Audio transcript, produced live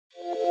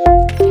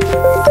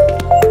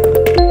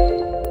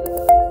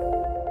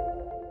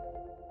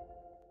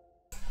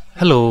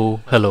Hello,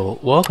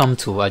 welcome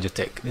to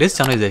AdjoTech. This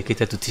channel is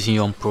dedicated to teaching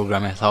young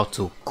programmers how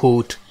to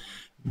code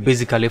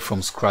basically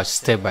from scratch,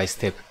 step by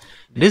step.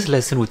 This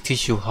lesson will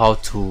teach you how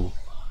to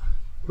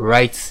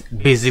write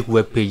basic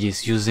web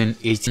pages using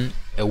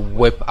a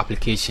web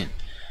application.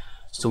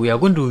 So we are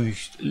going to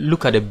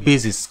look at the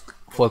basics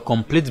for a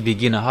complete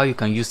beginner, how you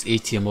can use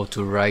HTML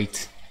to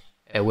write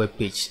a web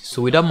page.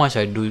 So without much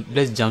ado,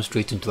 let's jump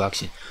straight into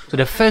action. So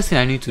the first thing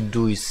I need to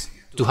do is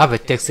to have a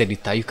text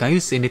editor. You can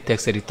use any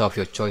text editor of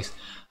your choice.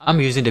 I'm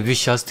using the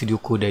Visual Studio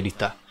Code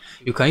editor.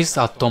 You can use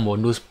Atom or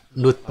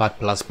Notepad++,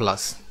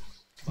 but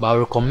I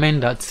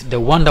recommend that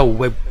the one that will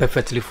work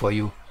perfectly for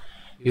you,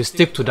 you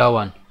stick to that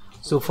one.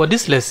 So for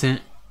this lesson,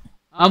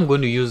 I'm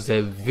going to use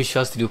the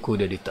Visual Studio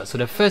Code editor. So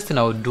the first thing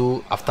I will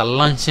do after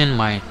launching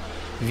my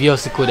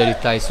VLC Code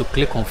editor is to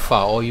click on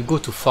File, or you go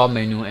to File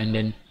menu and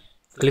then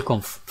click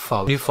on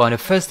File. The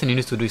first thing you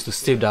need to do is to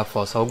save that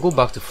file. So I'll go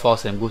back to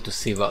Files and go to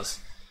Save As.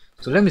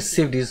 So let me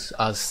save this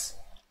as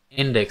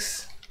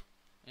index.html.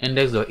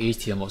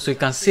 So you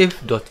can save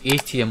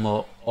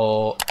 .html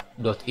or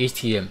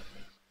 .htm.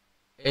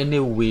 Any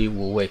way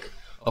will work.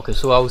 Okay,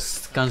 so I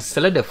can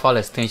select the file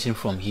extension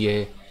from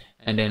here,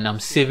 and then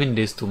I'm saving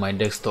this to my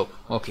desktop.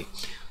 Okay,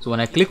 so when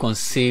I click on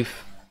save,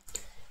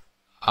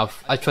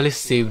 I've actually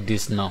saved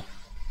this now.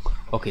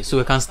 Okay, so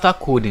we can start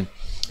coding.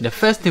 The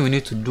first thing we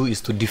need to do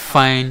is to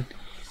define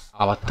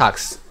our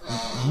tags.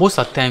 Most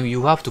of the time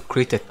you have to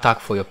create a tag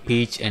for your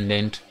page, and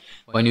then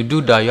when you do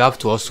that, you have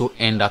to also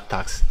end that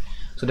tag.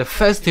 So the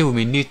first thing we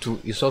may need to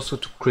is also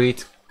to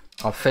create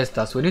our first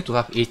tag. So we need to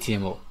have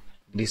HTML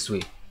this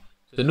way.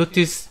 So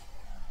notice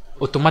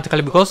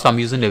automatically, because I'm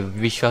using the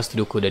Visual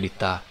Studio Code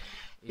editor,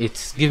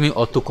 it's giving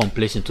auto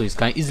completion, so it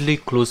can easily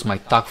close my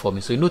tag for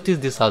me. So you notice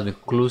this has been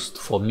closed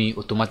for me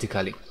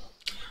automatically.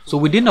 So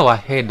within our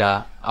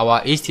header,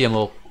 our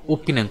HTML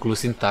open and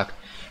closing tag,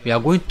 we are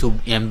going to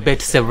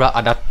embed several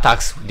other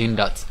tags within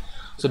that.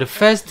 So the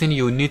first thing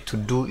you need to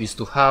do is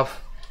to have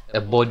a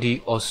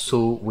body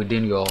also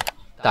within your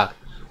tag.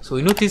 So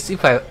you notice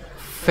if I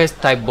first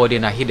type body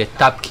and I hit the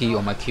tab key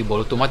on my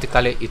keyboard,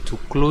 automatically it will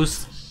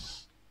close,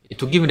 it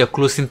will give me the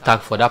closing tag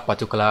for that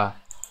particular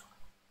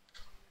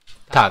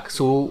tag.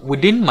 So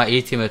within my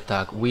HTML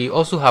tag, we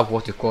also have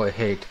what we call a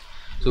head.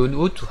 So we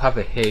need to have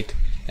a head,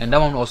 and that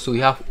one also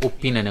we have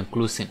open and then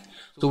closing.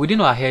 So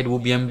within our head, we'll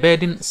be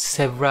embedding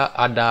several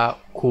other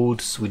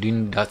codes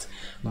within that,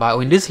 but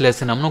in this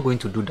lesson I'm not going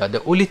to do that.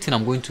 The only thing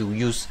I'm going to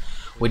use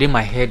within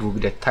my head will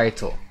be the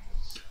title.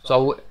 So I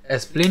will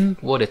explain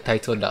what the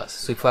title does.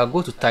 So if I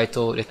go to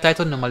title, the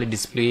title normally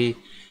display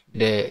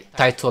the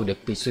title of the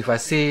page. So if I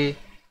say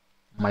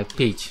my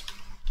page,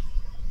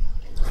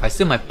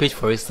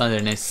 for instance,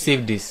 and then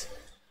save this,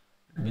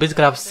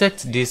 basically I've set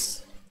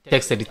this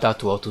text editor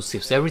to auto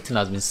save, so everything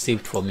has been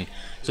saved for me.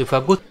 So if I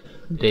go to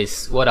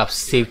this, what I've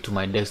saved to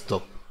my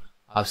desktop,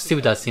 I've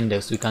saved as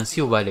index. So you can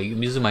see over there,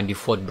 I'm using my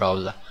default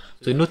browser.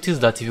 So you notice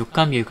that if you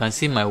come here, you can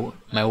see my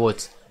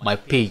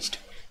page.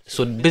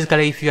 So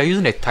basically, if you are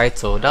using a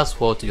title, that's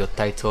what your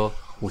title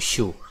will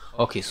show.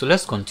 Okay, so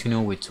let's continue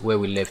with where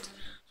we left.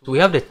 So we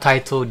have the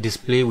title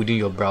display within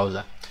your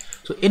browser.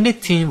 So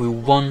anything we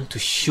want to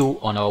show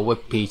on our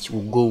web page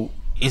will go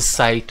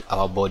inside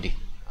our body,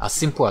 as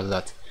simple as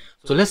that.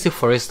 So let's say,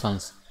 for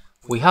instance,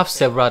 we have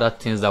several other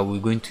things that we're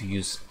going to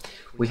use.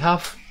 We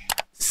have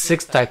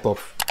 6 types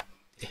of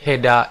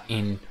header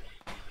in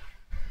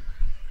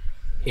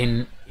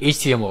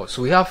HTML.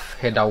 So we have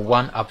header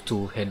 1 up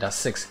to header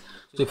 6.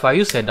 So if I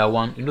use header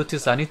 1, you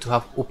notice I need to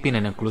have open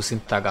and then closing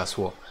tag as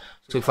well.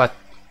 So if I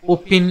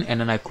open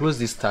and then I close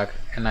this tag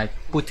and I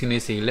put in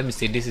let me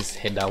say this is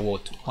header 1,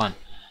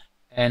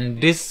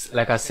 and this,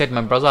 like I said,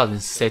 my browser has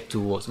been set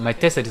to my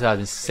text editor has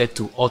been set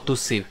to auto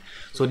save.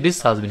 So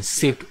this has been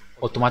saved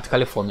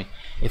automatically for me.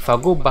 If I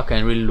go back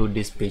and reload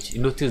this page,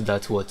 you notice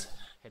that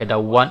header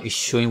 1 is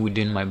showing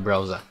within my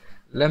browser.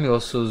 Let me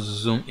also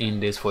zoom in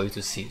this for you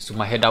to see. So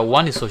my header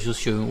 1 is also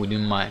showing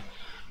within my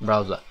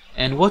browser.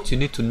 And what you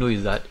need to know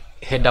is that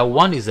header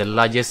 1 is the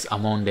largest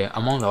among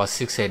our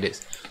 6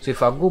 headers. So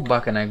if I go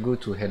back and I go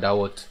to header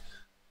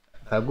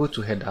if I go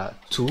to header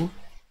 2,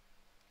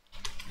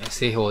 I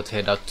say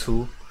header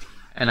 2,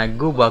 and I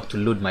go back to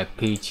load my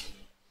page,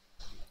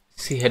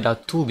 see header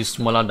 2 will be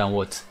smaller than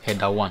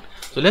header 1.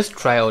 So let's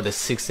try out the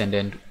 6, and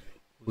then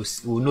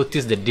we'll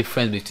notice the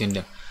difference between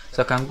them.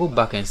 So I can go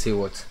back and say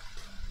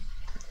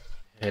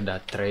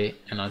header 3,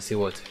 and I'll say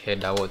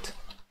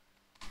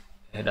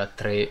header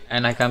 3,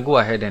 and I can go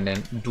ahead and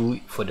then do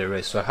it for the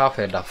rest. So I have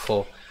header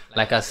 4.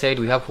 Like I said,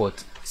 we have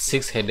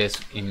 6 headers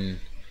in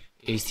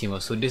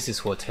HTML. So this is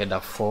header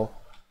 4.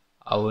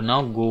 I will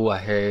now go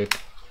ahead,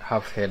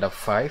 have header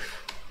 5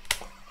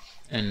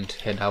 and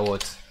header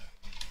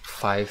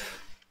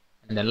 5,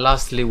 and then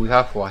lastly we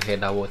have our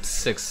header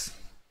 6.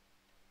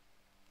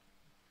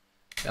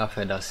 We have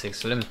header 6.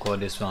 So let me call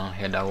this one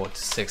header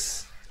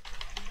 6.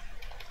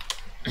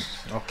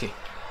 Okay,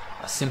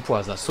 as simple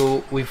as that.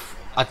 So we've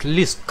at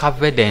least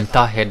covered the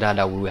entire header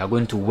that we are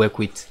going to work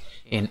with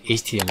in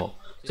HTML.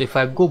 So if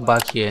I go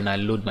back here and I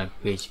load my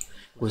page,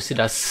 we'll see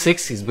that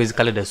 6 is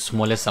basically the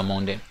smallest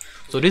among them.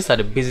 So these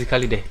are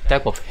basically the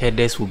type of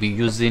headers we'll be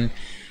using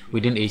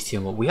within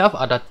HTML. We have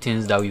other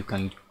things that you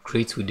can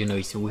create within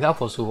HTML. We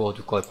have also what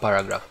we call a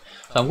paragraph.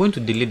 So I'm going to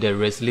delete the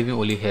rest, leaving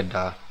only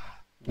header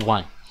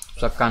 1.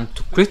 So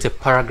to create a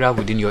paragraph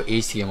within your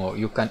HTML,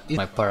 you can use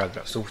my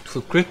paragraph. So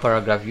to create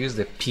paragraph, use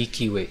the P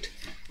keyword,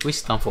 which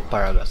stands for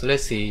paragraph. So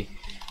let's say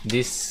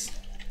this,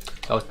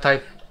 I'll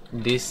type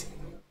this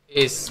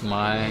is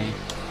my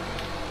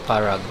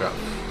paragraph.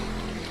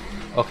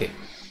 Okay,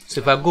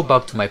 so if I go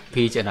back to my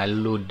page and I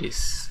load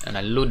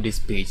this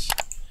page,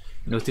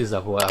 notice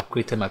that I've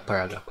created my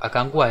paragraph. I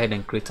can go ahead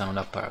and create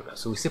another paragraph.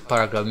 So we say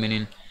paragraph,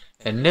 meaning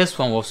the next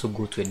one will also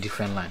go to a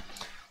different line.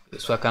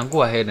 So I can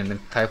go ahead and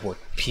then type what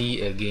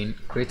P again,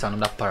 create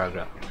another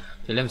paragraph.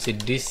 So let me say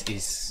this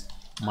is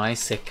my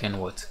second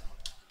what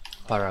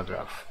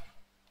paragraph.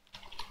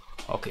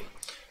 Okay,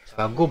 so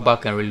I go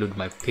back and reload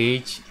my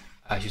page.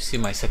 As you see,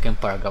 my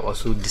second paragraph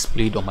also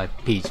displayed on my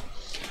page.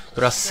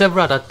 There are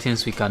several other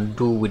things we can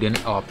do within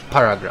our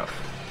paragraph.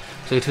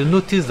 So if you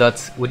notice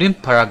that within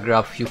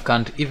paragraph you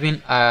can't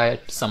even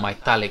add some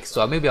italics.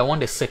 So maybe I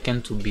want the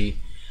second to be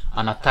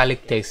an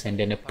italic text and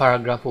then a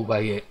paragraph over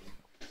here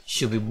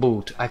should be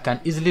bold. I can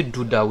easily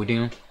do that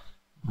within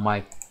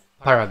my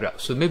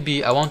paragraph. So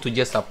maybe I want to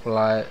just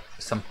apply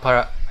some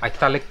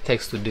italic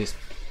text to this.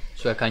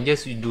 So I can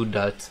just do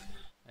that,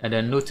 and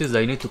then notice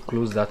that you need to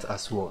close that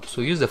as well.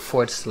 So use the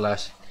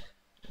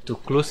 / to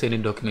close any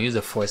document. Use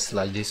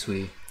the / this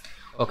way.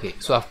 Okay,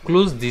 so I've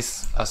closed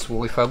this as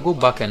well. If I go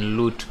back and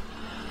load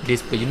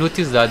this page, you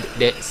notice that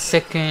the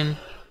second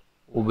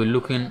will be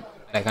looking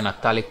like an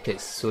italic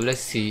text. So let's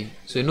see.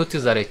 So you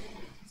notice that the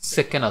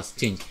second has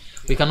changed.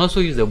 We can also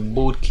use the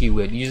bold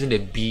keyword using the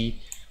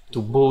B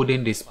to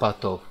bolden this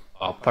part of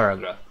our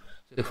paragraph.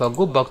 So if I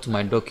go back to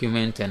my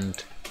document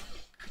and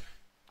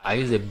I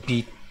use a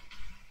B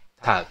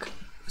tag,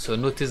 so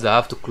notice that I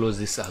have to close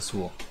this as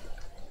well.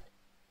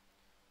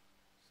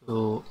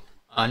 So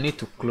I need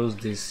to close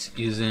this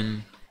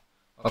using,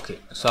 okay,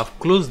 so I've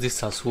closed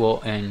this as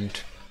well, and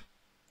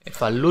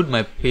if I load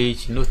my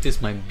page,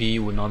 notice my B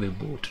will not be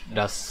bold.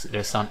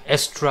 There's an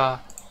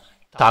extra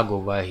tag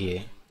over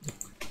here.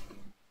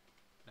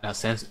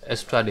 There's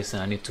extra this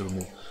and I need to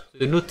remove. So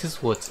you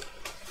notice what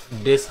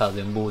this has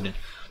been bolded.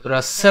 There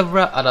are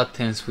several other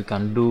things we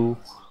can do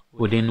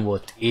within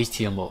what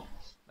HTML.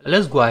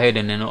 Let's go ahead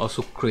and then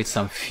also create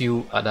some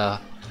few other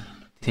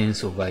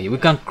things over here. We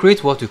can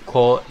create what we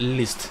call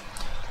list.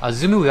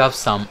 Assuming we have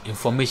some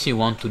information we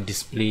want to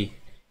display,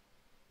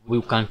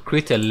 we can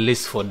create a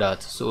list for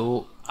that.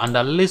 So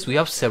under list we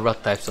have several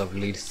types of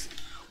lists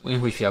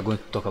in which we are going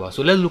to talk about.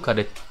 So let's look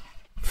at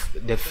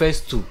the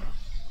first two.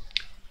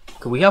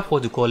 Okay, we have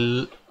what we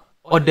call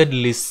ordered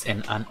lists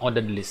and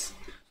unordered lists.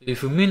 So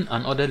if you mean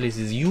unordered list,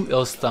 is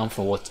UL stand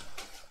for what?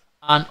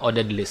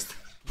 Unordered list,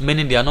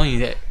 meaning they are not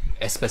in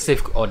a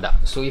specific order.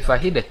 So if I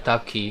hit the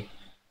tab key,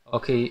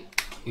 okay,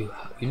 you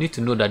need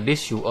to know that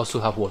this should also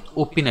have what?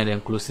 Open and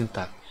then closing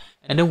tag.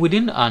 And then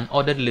within an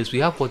ordered list we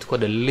have what we call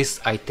the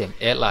list item,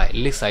 LI,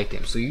 list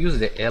item. So you use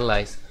the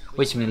LIs,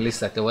 which means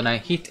list item. When I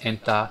hit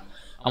enter,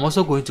 I'm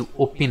also going to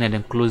open and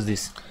then close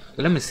this.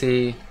 So let me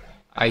say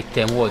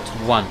item what?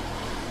 1.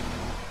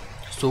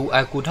 So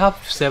I could have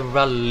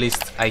several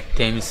list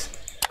items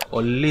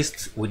or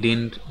lists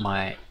within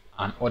my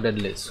unordered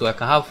list. So I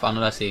can have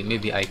another, say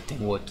maybe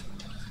item what?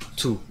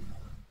 2.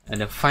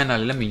 And then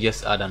finally let me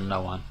just add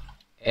another one,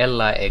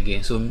 LI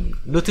again. So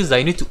notice that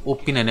you need to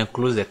open and then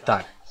close the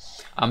tag.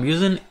 I'm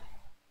using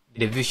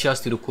the Visual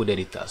Studio Code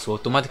Editor, so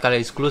automatically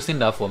it's closing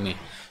that for me.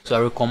 So I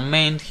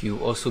recommend you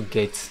also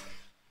get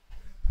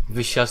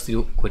Visual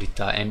Studio Code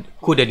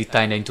Editor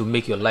and then to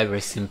make your life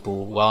very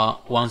simple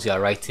once you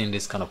are writing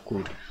this kind of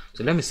code.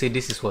 So let me say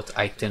this is what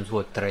items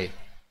 3.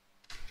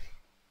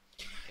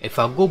 If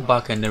I go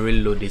back and then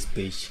reload this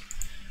page,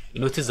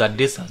 you notice that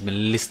this has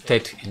been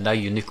listed in that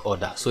unique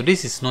order. So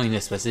this is not in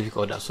a specific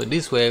order. So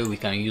this is where we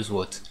can use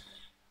what?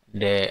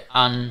 The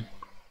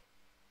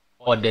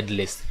unordered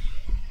list.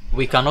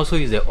 We can also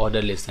use the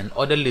order list, and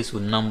order list will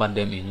number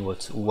them in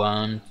what?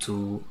 1,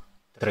 2,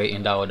 3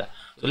 in that order.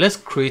 So let's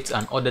create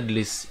an ordered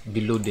list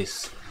below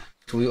this.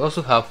 So we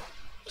also have,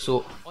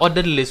 so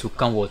ordered list will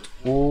come what?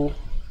 OL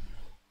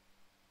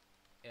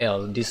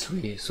this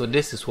way. So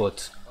this is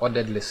what?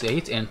 Ordered list. So I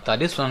hit enter.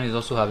 This one is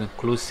also having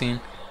closing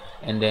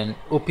and then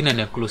open and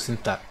then closing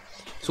tag.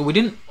 So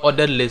within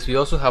ordered list we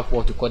also have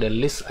what we call the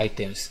list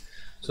items.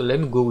 So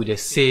let me go with the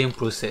same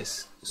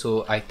process.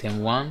 So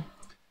item 1.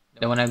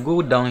 Then when I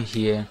go down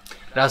here,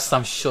 there are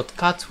some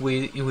shortcut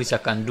way in which I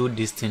can do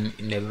this thing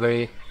in a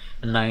very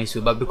nice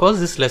way. But because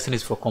this lesson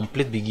is for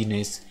complete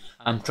beginners,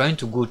 I'm trying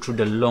to go through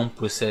the long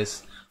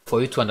process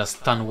for you to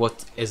understand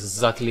what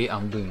exactly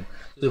I'm doing.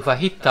 So if I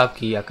hit tab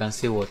key, I can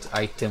say what?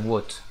 Item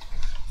what?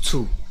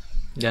 2.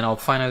 Then I'll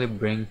finally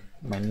bring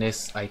my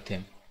next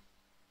item.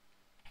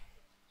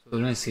 So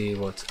let me say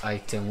what?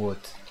 Item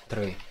what?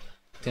 3.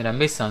 Then I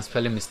made some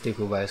spelling mistake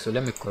over here, so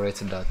let me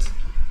correct that.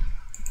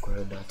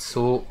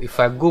 So if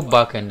I go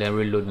back and then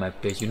reload my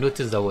page, you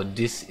notice that what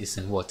this is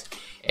in what?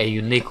 A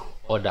unique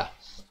order.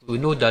 we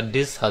know that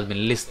this has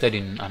been listed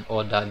in an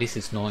order. This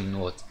is not in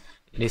what,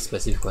 this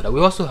specific order.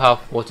 We also have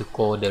what we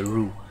call the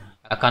rule.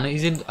 I can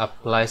easily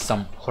apply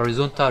some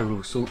horizontal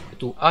rule. So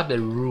to add a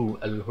rule,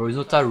 a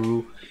horizontal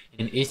rule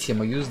in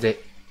HTML, use the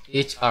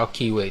HR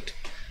keyword.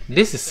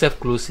 This is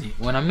self-closing.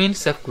 When I mean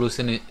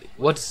self-closing,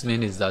 what this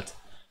means is that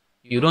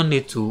you don't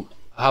need to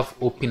have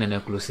open and a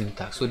closing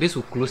tag. So this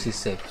will close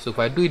itself. So if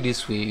I do it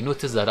this way, you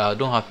notice that I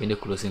don't have any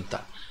closing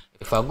tag.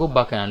 If I go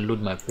back and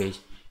load my page,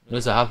 you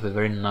notice I have a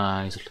very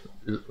nice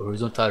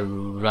horizontal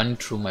rule running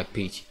through my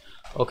page.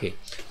 Okay,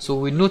 so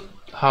we know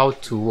how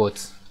to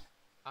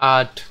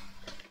add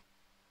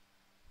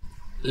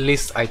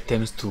list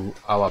items to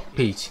our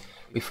page.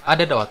 We've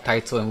added our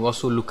title, and we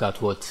also look at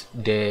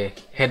the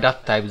header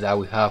types that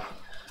we have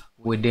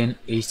within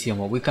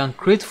HTML. We can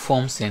create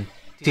forms and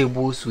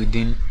tables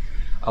within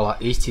our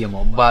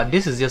HTML, but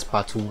this is just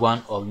part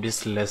 1 of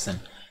this lesson.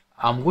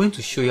 I'm going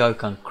to show you how you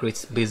can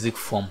create basic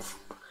forms,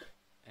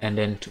 and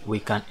then we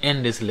can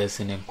end this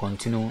lesson and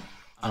continue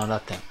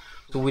another time.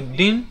 So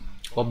within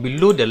or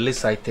below the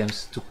list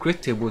items, to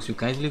create tables, you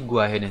can easily go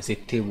ahead and say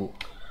table.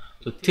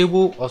 So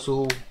table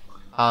also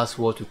has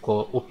what we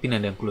call open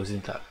and then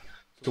closing tag.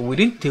 So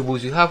within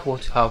tables, you have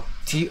what you have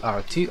tr.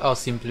 Tr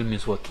simply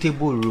means what,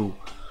 table row.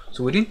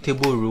 So within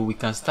table row, we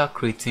can start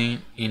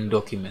creating in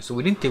documents. So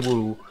within table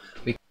row,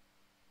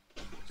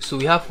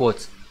 we have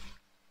what,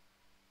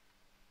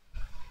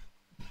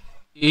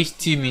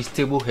 ht means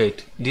table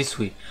head, this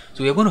way.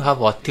 So we're going to have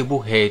our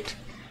table head,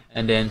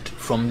 and then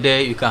from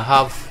there you can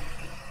have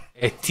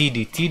a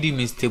td. Td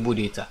means table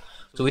data.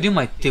 So within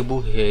my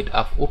table head,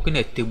 I've opened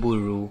a table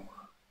row,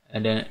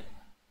 and then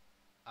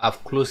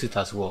I've closed it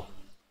as well.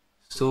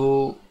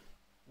 So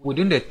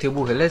within the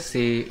table head, let's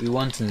say we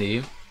want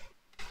name.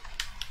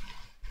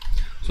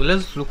 So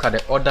let's look at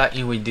the order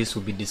in which this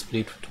will be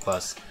displayed to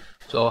us.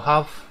 So I'll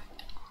have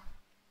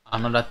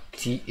another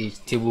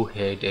th table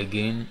head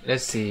again,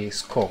 let's say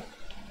score.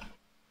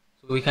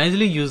 So we can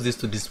easily use this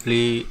to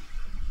display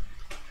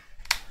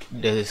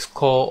the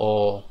score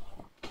or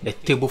the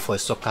table for a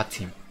soccer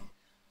team.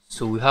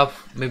 So we have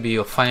maybe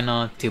your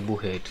final table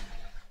head.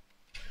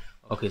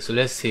 Okay, so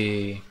let's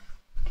say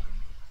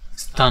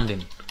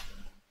standing.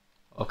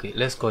 Okay,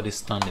 let's call this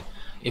standing.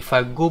 If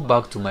I go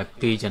back to my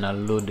page and I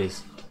load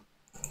this,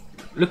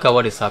 look at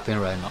what is happening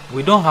right now.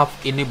 We don't have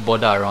any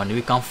border around it.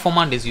 We can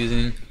format this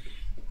using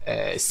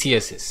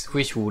CSS,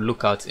 which we'll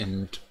look at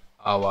in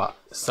our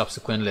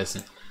subsequent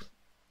lesson.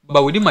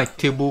 But within my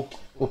table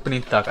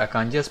opening tag, I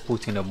can just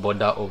put in a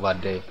border over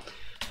there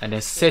and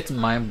then set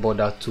my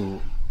border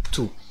to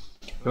 2.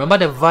 Remember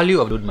the value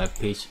of my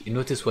page. You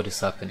notice what is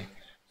happening.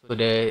 So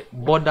the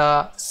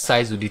border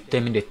size will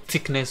determine the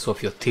thickness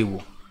of your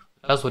table.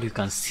 That's what you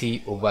can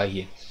see over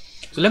here.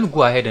 So let me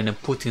go ahead and then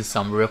put in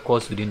some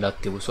records within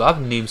that table. So I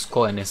have name,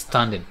 score, and then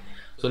standing.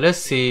 So let's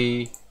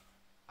say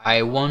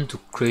I want to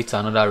create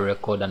another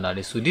record under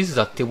this. So this is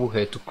a table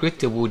head. To create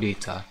table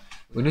data,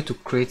 we need to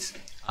create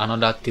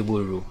another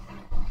table row.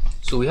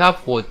 So we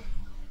have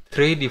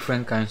 3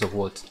 different kinds of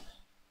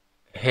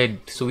head.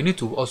 So we need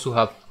to also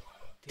have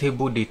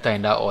table data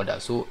in that order.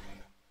 So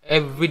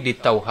every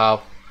data will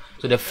have,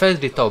 so the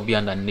first data will be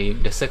under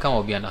name, the second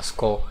will be under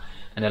score,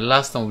 and the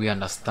last one will be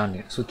under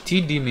standing. So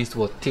TD means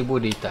table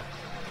data.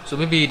 So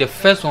maybe the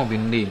first one will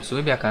be name. So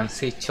maybe I can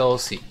say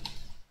Chelsea.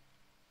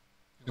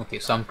 Okay,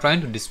 so I'm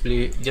trying to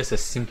display just a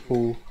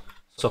simple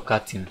soccer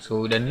team.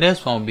 So the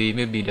next one will be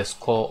maybe the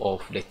score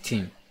of the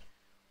team.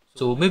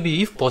 So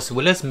maybe if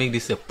possible, let's make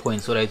this a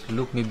point so that it will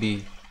look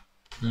maybe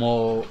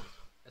more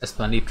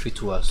explanatory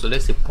to us. So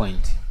let's say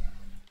point.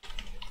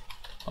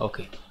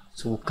 Okay,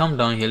 so we'll come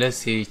down here. Let's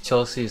say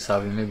Chelsea is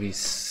having maybe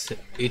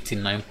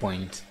 89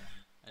 points,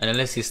 and then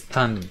let's say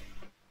standing.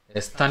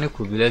 The standing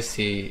could be, let's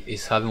say,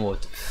 is having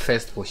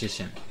first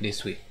position,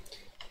 this way.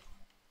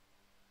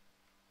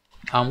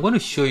 I'm going to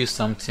show you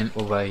something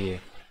over here.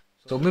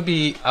 So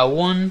maybe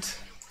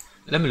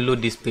let me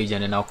load this page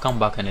and then I'll come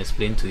back and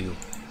explain to you.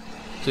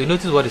 So you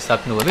notice what is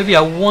happening over. Maybe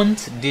I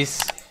want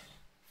this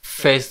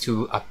first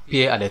to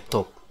appear at the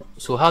top.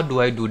 So how do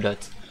I do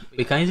that?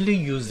 We can easily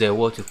use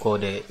what you call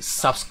the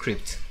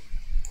subscript.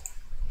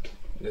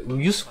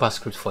 We use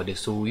superscript for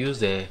this. So we use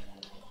the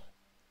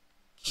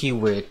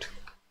keyword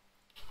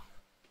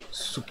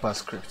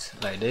superscript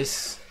like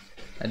this,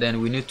 and then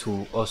we need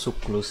to also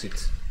close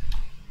it.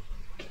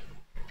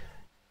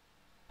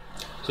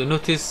 So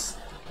notice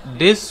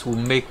this will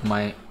make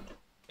my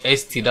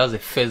st, that's the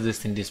first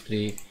listing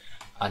display,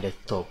 at the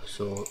top.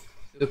 So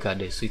look at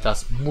this. So it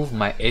has moved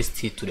my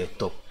st to the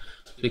top.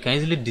 So we can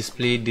easily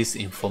display this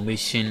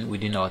information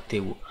within our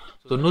table.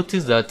 So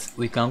notice that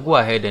we can go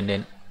ahead and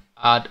then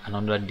add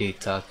another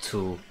data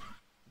to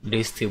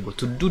this table.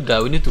 To do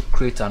that, we need to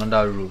create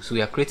another row. So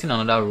we are creating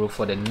another row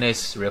for the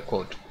next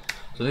record.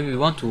 So maybe we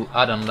want to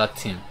add another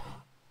team.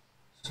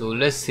 So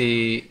let's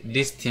say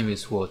this team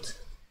is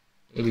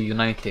maybe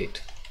United.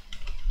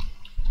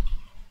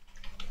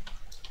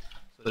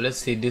 So let's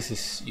say this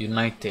is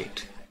United.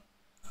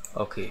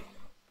 Okay,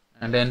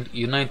 and then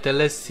United,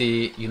 let's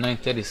say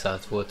United is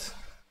at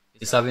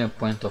it's having a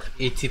point of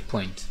 80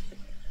 points.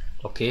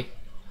 Okay,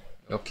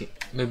 Okay,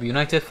 maybe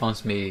United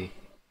Fans may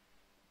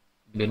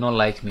not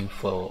like me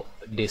for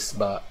this,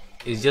 but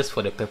it's just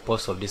for the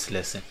purpose of this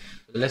lesson.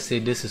 So let's say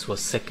this is for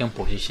second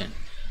position,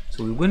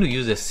 so we're going to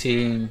use the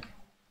same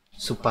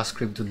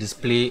superscript to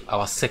display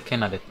our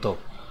second at the top.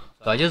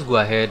 So I just go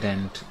ahead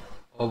and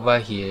over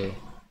here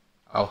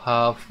I'll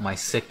have my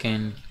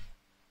second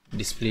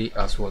display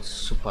as what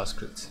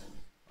superscript.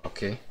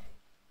 Okay,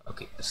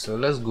 so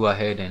let's go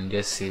ahead and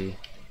just say,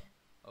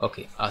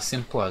 okay, as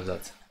simple as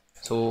that.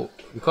 So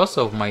because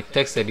of my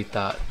text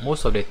editor,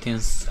 most of the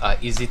things are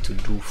easy to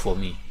do for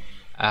me.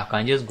 I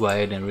can just go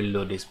ahead and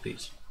reload this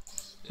page.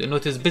 So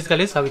notice basically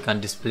this is how we can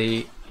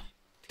display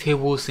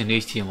tables in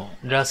HTML.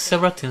 There are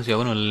several things we are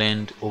going to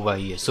learn over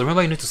here. So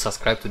remember, you need to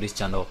subscribe to this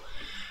channel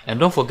and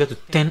don't forget to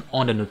turn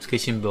on the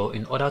notification bell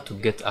in order to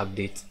get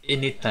updates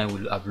anytime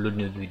we upload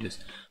new videos.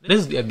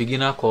 This is a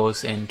beginner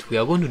course and we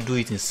are going to do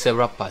it in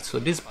several parts. So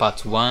this is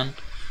part 1.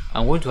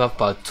 I'm going to have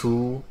part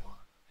 2,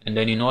 and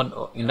then in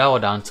that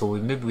order until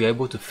we are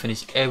able to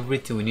finish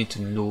everything we need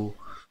to know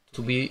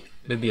to be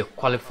maybe a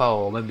qualifier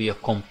or maybe a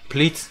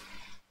complete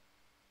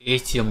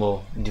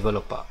HTML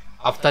developer.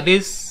 After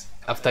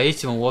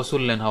HTML, we also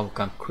learn how we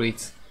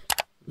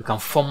can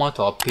format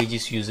our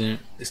pages using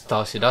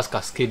style sheet. That's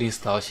cascading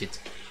style sheet.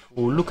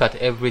 We'll look at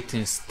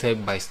everything step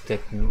by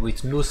step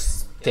with no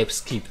step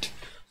skipped.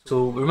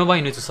 So remember,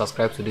 you need to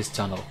subscribe to this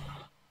channel.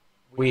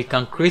 We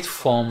can create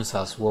forms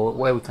as well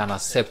where we can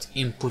accept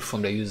input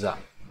from the user.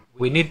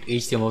 We need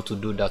HTML to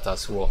do that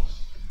as well.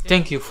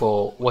 Thank you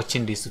for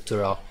watching this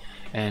tutorial,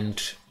 and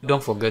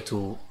don't forget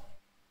to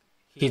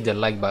hit the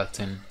like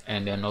button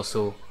and then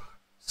also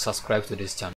subscribe to this channel.